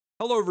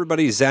Hello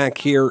everybody, Zach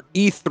here.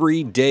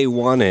 E3 Day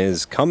 1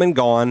 is come and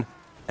gone,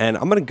 and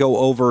I'm going to go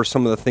over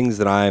some of the things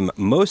that I'm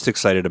most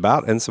excited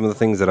about and some of the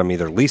things that I'm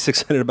either least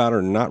excited about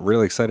or not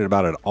really excited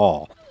about at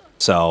all.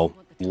 So,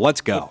 let's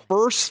go. The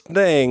first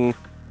thing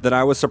that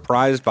I was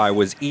surprised by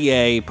was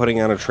EA putting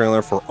out a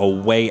trailer for A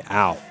Way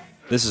Out.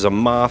 This is a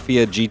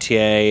Mafia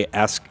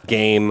GTA-esque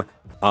game,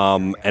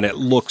 and it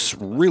looks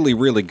really,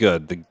 really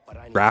good. The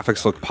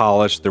graphics look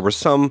polished. There was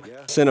some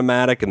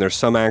cinematic and there's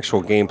some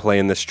actual gameplay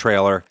in this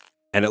trailer.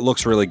 And it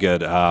looks really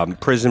good.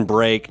 Prison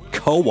Break,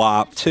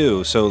 co-op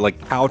too, so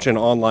like couch and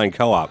online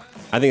co-op.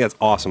 I think that's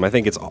awesome. I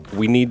think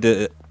we need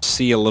to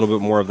see a little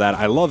bit more of that.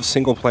 I love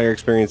single player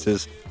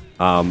experiences,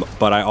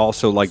 but I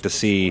also like to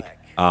see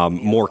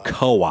more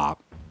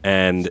co-op.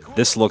 And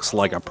this looks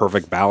like a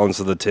perfect balance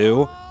of the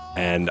two.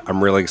 And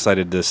I'm really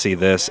excited to see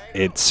this.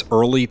 It's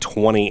early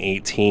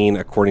 2018,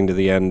 according to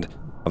the end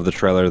of the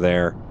trailer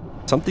there.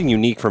 Something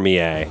unique from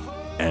EA,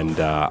 and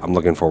I'm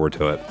looking forward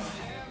to it.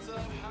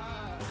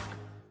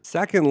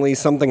 Secondly,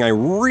 something I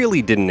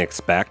really didn't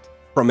expect,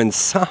 from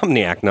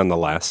Insomniac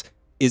nonetheless,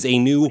 is a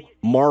new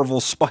Marvel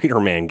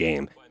Spider-Man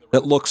game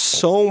that looks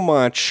so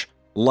much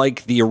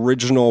like the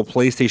original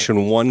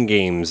PlayStation 1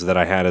 games that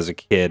I had as a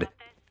kid.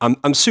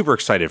 I'm super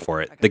excited for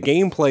it. The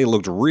gameplay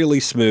looked really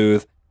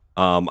smooth,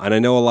 and I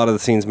know a lot of the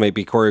scenes might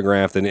be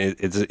choreographed, and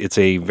it's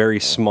a very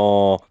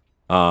small,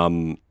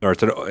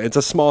 it's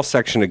a small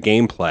section of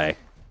gameplay,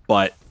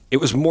 but it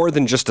was more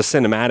than just a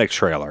cinematic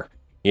trailer.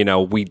 You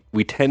know, we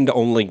tend to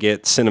only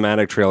get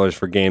cinematic trailers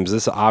for games.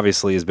 This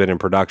obviously has been in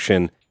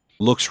production.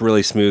 Looks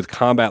really smooth.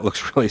 Combat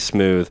looks really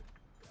smooth.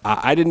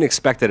 I didn't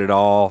expect it at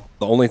all.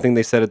 The only thing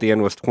they said at the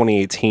end was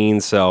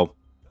 2018, so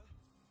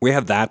we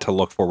have that to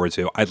look forward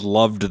to. I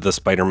loved the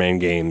Spider-Man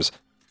games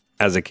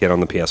as a kid on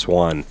the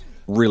PS1.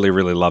 Really,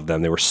 really loved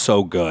them. They were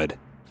so good,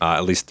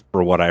 at least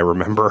for what I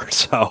remember.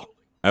 So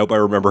I hope I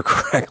remember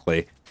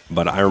correctly,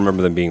 but I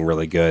remember them being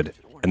really good.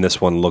 And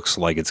this one looks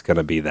like it's going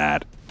to be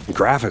that.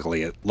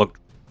 Graphically, it looked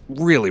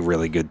really,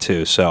 really good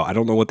too. So I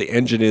don't know what the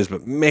engine is,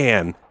 but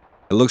man,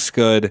 it looks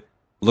good,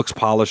 looks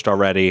polished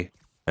already,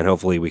 and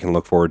hopefully we can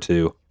look forward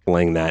to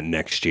playing that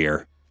next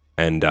year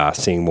and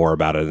seeing more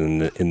about it.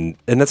 And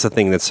that's the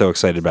thing that's so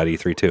excited about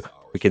E3 too.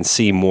 We can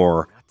see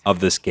more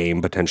of this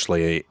game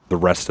potentially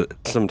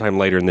sometime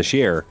later in this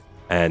year,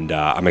 and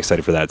I'm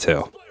excited for that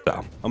too.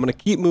 So I'm going to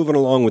keep moving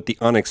along with the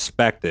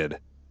unexpected.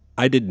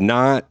 I did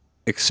not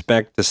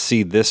expect to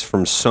see this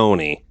from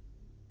Sony.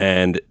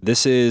 And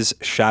this is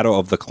Shadow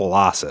of the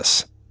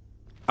Colossus.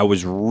 I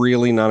was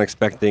really not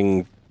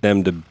expecting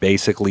them to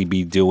basically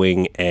be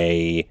doing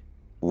a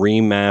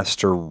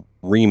remaster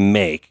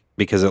remake,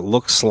 because it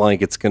looks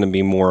like it's going to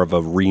be more of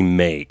a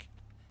remake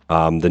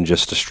than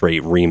just a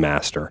straight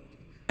remaster,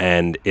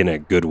 and in a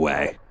good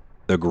way.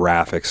 The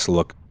graphics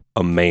look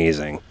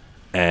amazing,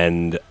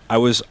 and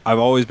I've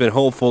always been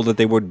hopeful that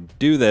they would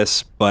do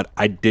this, but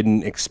I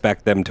didn't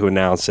expect them to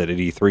announce it at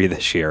E3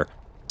 this year.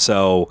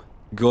 So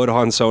good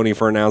on Sony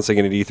for announcing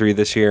it at E3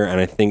 this year, and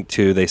I think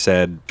too they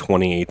said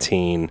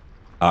 2018,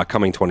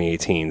 coming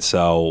 2018.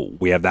 So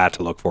we have that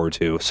to look forward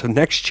to. So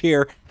next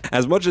year,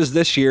 as much as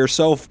this year,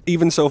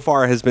 even so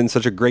far has been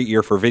such a great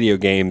year for video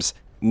games,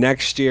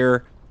 next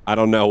year I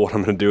don't know what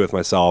I'm going to do with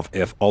myself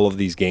if all of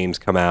these games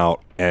come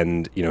out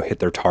and hit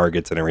their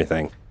targets and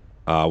everything.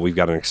 We've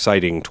got an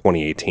exciting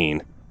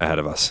 2018 ahead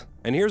of us.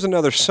 And here's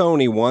another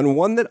Sony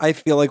one that I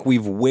feel like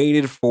we've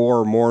waited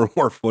for more and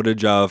more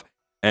footage of.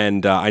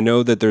 And I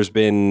know that there's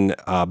been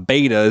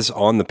betas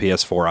on the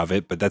PS4 of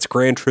it, but that's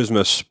Gran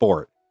Turismo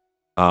Sport.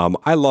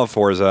 I love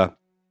Forza,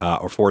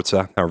 or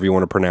Forza, however you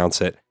want to pronounce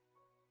it.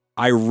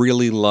 I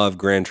really love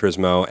Gran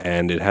Turismo,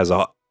 and it has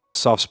a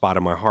soft spot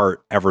in my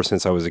heart ever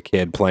since I was a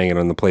kid playing it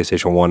on the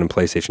PlayStation 1 and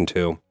PlayStation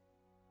 2.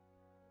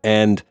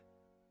 And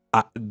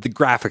the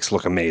graphics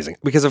look amazing,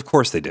 because of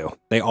course they do.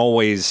 They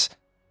always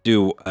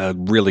do a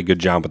really good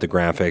job with the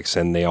graphics,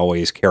 and they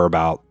always care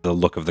about the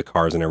look of the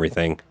cars and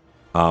everything.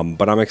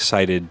 But I'm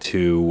excited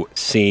to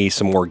see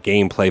some more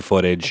gameplay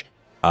footage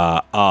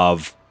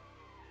of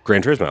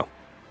Gran Turismo.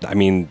 I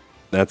mean,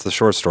 that's the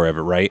short story of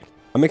it, right?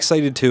 I'm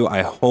excited too.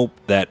 I hope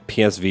that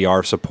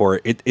PSVR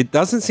support, it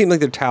doesn't seem like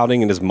they're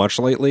touting it as much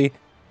lately,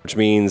 which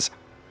means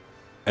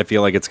I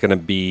feel like it's going to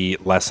be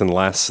less and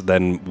less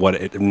than what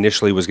it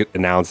initially was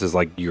announced as,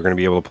 like, you're going to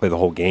be able to play the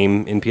whole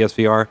game in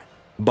PSVR.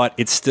 But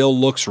it still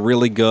looks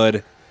really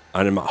good,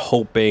 and I'm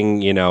hoping,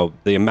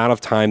 the amount of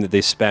time that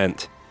they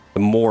spent, the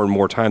more and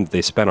more time that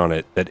they spent on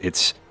it, that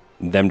it's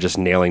them just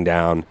nailing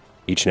down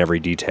each and every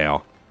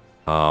detail.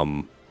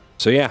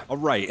 So yeah. All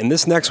right, and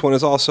this next one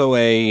is also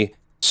a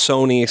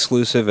Sony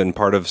exclusive and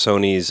part of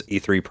Sony's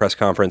E3 press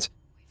conference,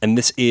 and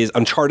this is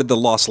Uncharted: The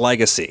Lost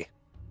Legacy,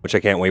 which I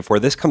can't wait for.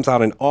 This comes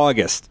out in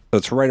August, so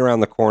it's right around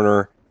the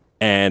corner,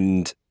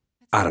 and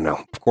I don't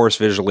know. Of course,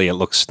 visually it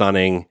looks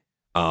stunning.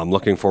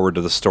 Looking forward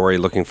to the story,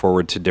 looking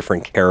forward to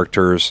different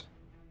characters,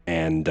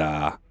 and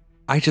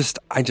I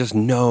just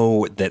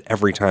know that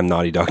every time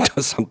Naughty Dog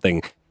does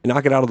something, they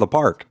knock it out of the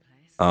park.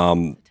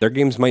 Their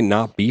games might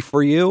not be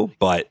for you,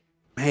 but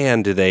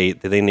man, do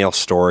they nail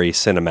story,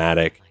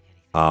 cinematic,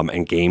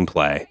 and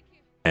gameplay.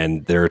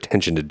 and their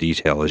attention to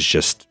detail is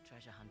just,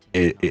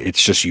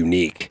 it's just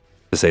unique,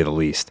 to say the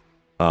least.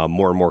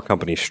 More and more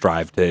companies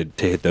strive to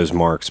hit those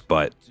marks,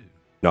 but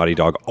Naughty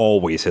Dog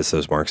always hits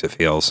those marks, it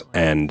feels,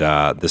 and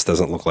this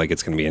doesn't look like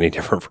it's going to be any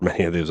different from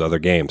any of those other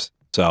games.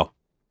 So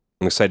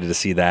I'm excited to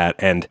see that,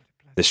 and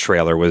this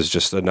trailer was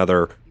just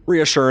another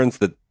reassurance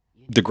that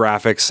the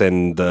graphics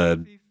and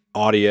the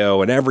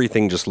audio and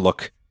everything just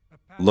look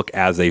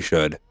as they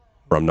should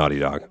from Naughty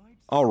Dog.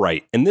 All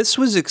right, and this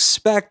was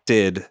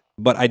expected,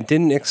 but I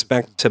didn't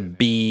expect to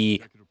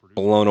be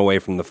blown away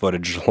from the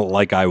footage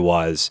like I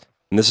was,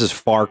 and this is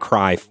Far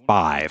Cry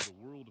 5.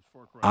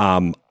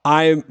 I'm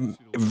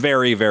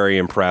very, very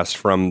impressed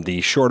from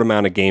the short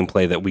amount of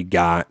gameplay that we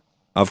got.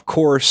 Of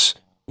course,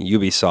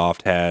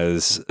 Ubisoft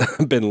has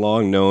been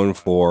long known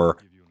for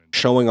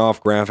showing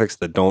off graphics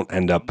that don't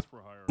end up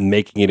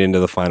making it into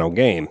the final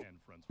game.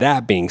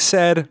 That being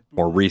said,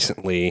 more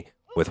recently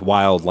with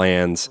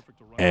Wildlands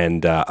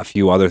and a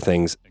few other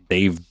things,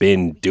 they've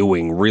been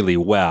doing really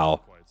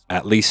well,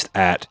 at least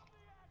at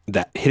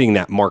that hitting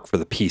that mark for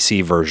the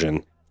PC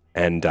version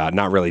and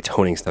not really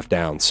toning stuff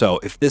down. So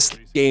if this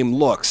game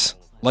looks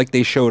like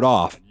they showed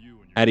off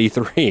at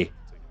E3,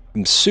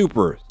 I'm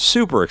super,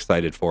 super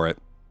excited for it.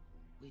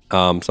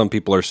 Some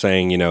people are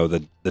saying, you know,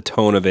 the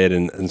tone of it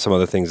and some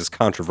other things is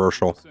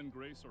controversial.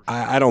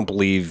 I don't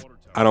believe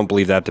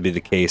that to be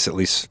the case, at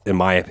least in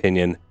my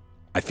opinion.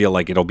 I feel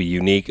like it'll be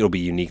unique. It'll be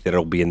unique that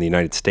it'll be in the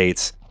United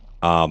States.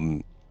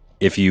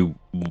 If you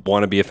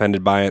want to be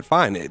offended by it,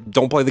 fine.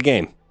 Don't play the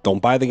game.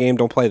 Don't buy the game.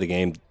 Don't play the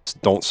game.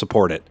 Don't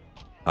support it.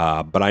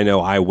 But I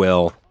know I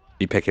will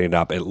be picking it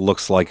up. It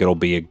looks like it'll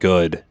be a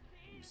good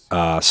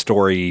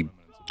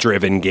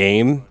story-driven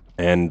game,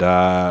 and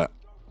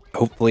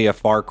hopefully a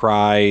Far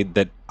Cry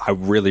that I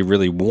really,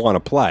 really want to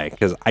play,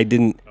 because I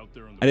didn't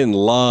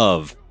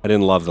love the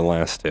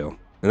last two,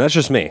 and that's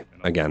just me.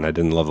 Again, I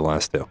didn't love the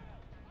last two,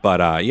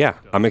 but yeah,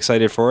 I'm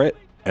excited for it,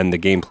 and the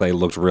gameplay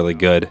looked really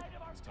good.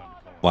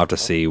 We'll have to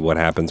see what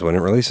happens when it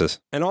releases.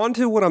 And on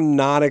to what I'm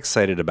not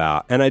excited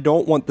about, and I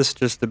don't want this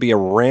just to be a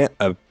rant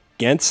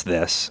against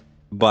this,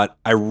 but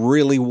I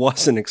really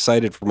wasn't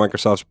excited for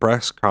Microsoft's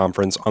press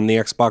conference on the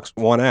Xbox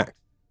One X.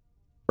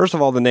 First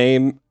of all, the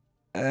name,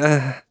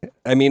 I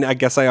mean, I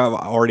guess I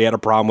already had a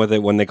problem with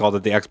it when they called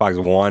it the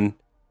Xbox One.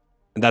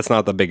 That's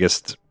not the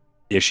biggest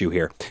issue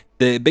here.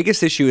 The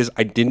biggest issue is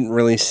I didn't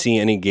really see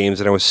any games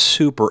that I was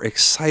super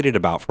excited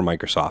about from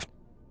Microsoft.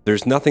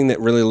 There's nothing that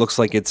really looks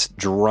like it's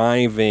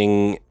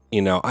driving,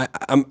 you know,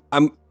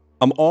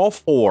 I'm all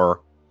for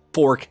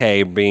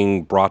 4K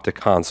being brought to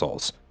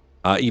consoles,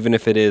 even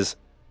if it is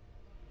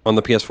on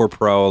the PS4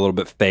 Pro a little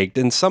bit faked.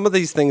 And some of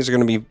these things are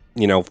going to be,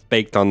 you know,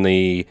 faked on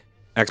the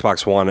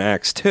Xbox One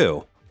X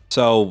too.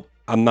 So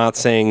I'm not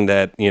saying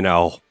that, you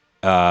know,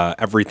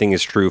 everything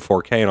is true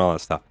 4K and all that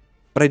stuff.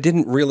 But I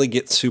didn't really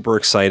get super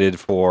excited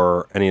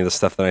for any of the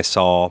stuff that I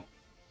saw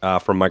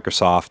from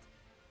Microsoft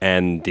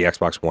and the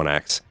Xbox One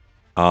X.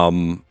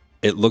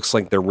 It looks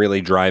like they're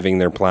really driving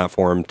their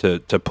platform to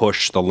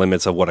push the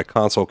limits of what a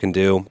console can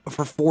do. But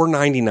for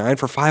 $499,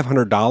 for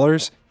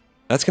 $500,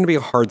 that's going to be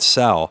a hard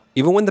sell.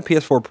 Even when the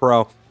PS4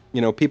 Pro, you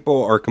know,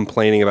 people are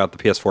complaining about the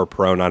PS4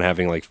 Pro not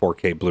having like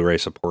 4K Blu-ray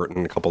support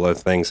and a couple other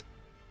things.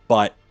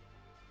 But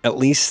at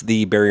least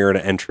the barrier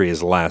to entry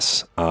is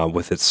less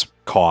with its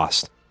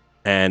cost.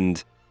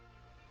 And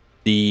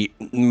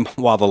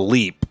while the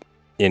leap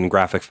in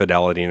graphic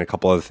fidelity and a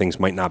couple other things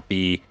might not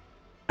be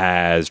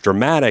as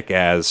dramatic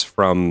as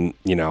from,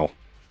 you know,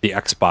 the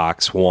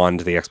Xbox One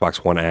to the Xbox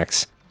One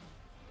X,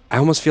 I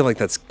almost feel like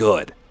that's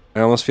good. I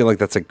almost feel like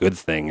that's a good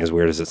thing, as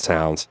weird as it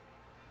sounds.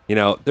 You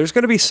know, there's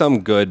going to be some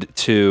good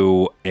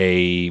to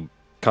a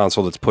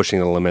console that's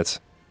pushing the limits,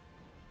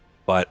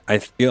 but I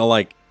feel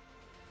like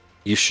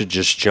you should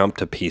just jump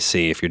to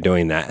PC if you're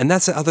doing that. And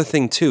that's the other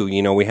thing too.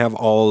 You know, we have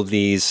all of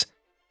these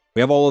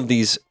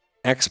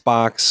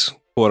Xbox,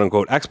 quote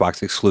unquote,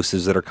 Xbox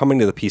exclusives that are coming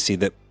to the PC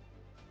that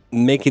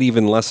make it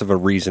even less of a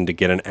reason to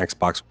get an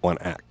Xbox One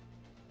X.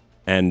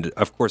 And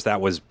of course that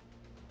was,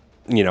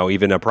 you know,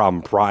 even a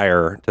problem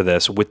prior to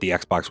this with the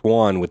Xbox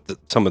One, with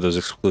some of those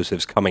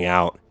exclusives coming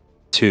out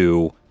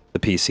to the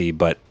PC.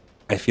 But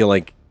I feel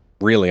like,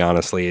 really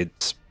honestly,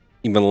 it's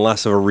even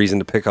less of a reason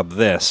to pick up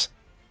this.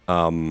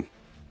 I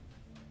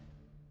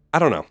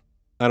don't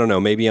know.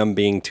 Maybe I'm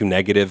being too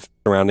negative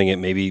surrounding it.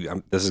 Maybe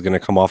this is going to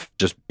come off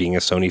just being a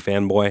Sony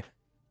fanboy.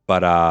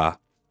 But,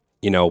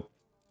 you know,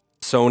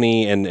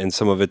 Sony and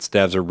some of its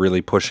devs are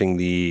really pushing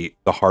the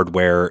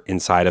hardware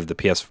inside of the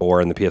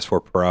PS4 and the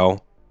PS4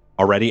 Pro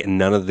already, and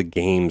none of the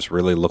games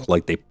really look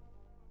like they,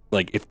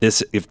 like, if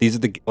these are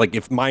the, like,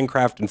 if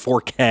Minecraft in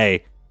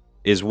 4K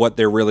is what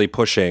they're really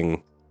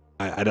pushing,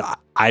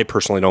 I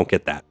personally don't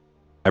get that.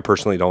 I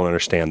personally don't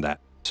understand that.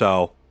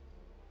 So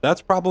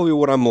that's probably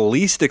what I'm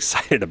least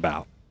excited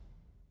about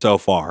so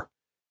far.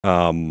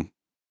 You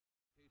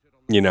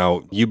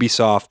know,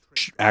 Ubisoft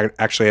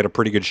actually had a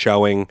pretty good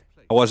showing.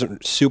 I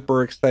wasn't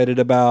super excited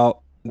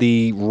about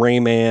the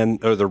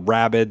Rayman or the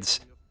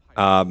Rabbids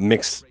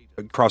mixed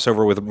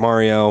crossover with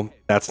Mario.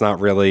 That's not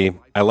really,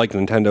 I like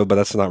Nintendo, but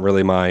that's not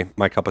really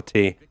my cup of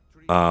tea.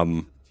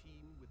 And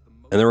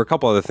there were a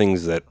couple other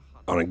things that,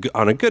 on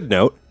a good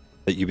note,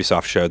 that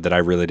Ubisoft showed that I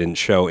really didn't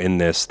show in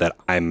this that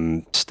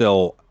I'm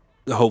still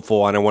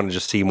hopeful and I want to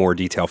just see more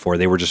detail for.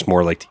 They were just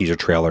more like teaser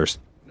trailers.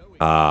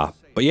 But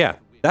yeah,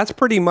 that's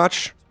pretty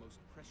much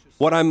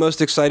what I'm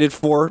most excited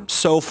for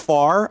so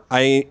far.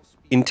 I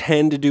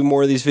intend to do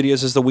more of these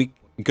videos as the week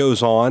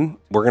goes on.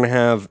 We're going to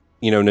have,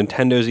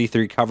 Nintendo's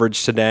E3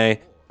 coverage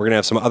today. We're going to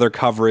have some other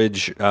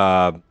coverage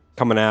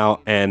coming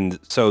out. And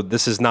so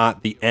this is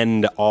not the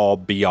end all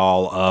be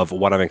all of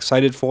what I'm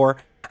excited for.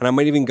 And I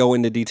might even go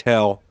into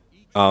detail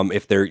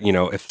if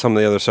if some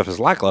of the other stuff is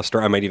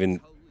lackluster. I might even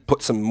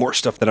put some more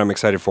stuff that I'm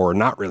excited for or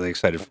not really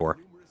excited for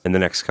in the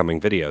next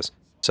coming videos.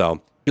 So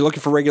if you're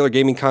looking for regular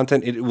gaming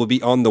content, it will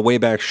be on the way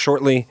back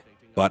shortly.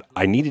 But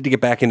I needed to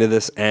get back into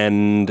this,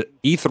 and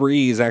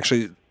E3 is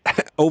actually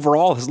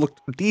overall has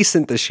looked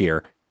decent this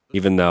year,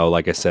 even though,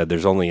 like I said,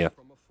 there's only a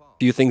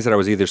few things that I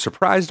was either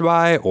surprised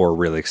by or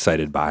really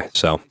excited by.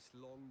 So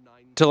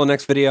until the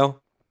next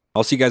video,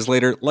 I'll see you guys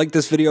later. Like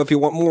this video if you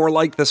want more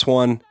like this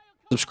one.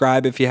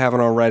 Subscribe if you haven't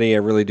already. I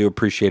really do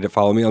appreciate it.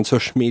 Follow me on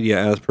social media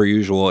as per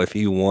usual if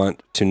you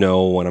want to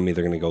know when I'm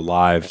either going to go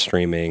live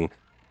streaming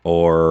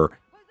or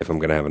if I'm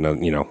going to have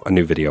a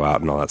new video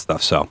out and all that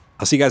stuff. So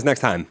I'll see you guys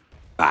next time.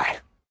 Bye.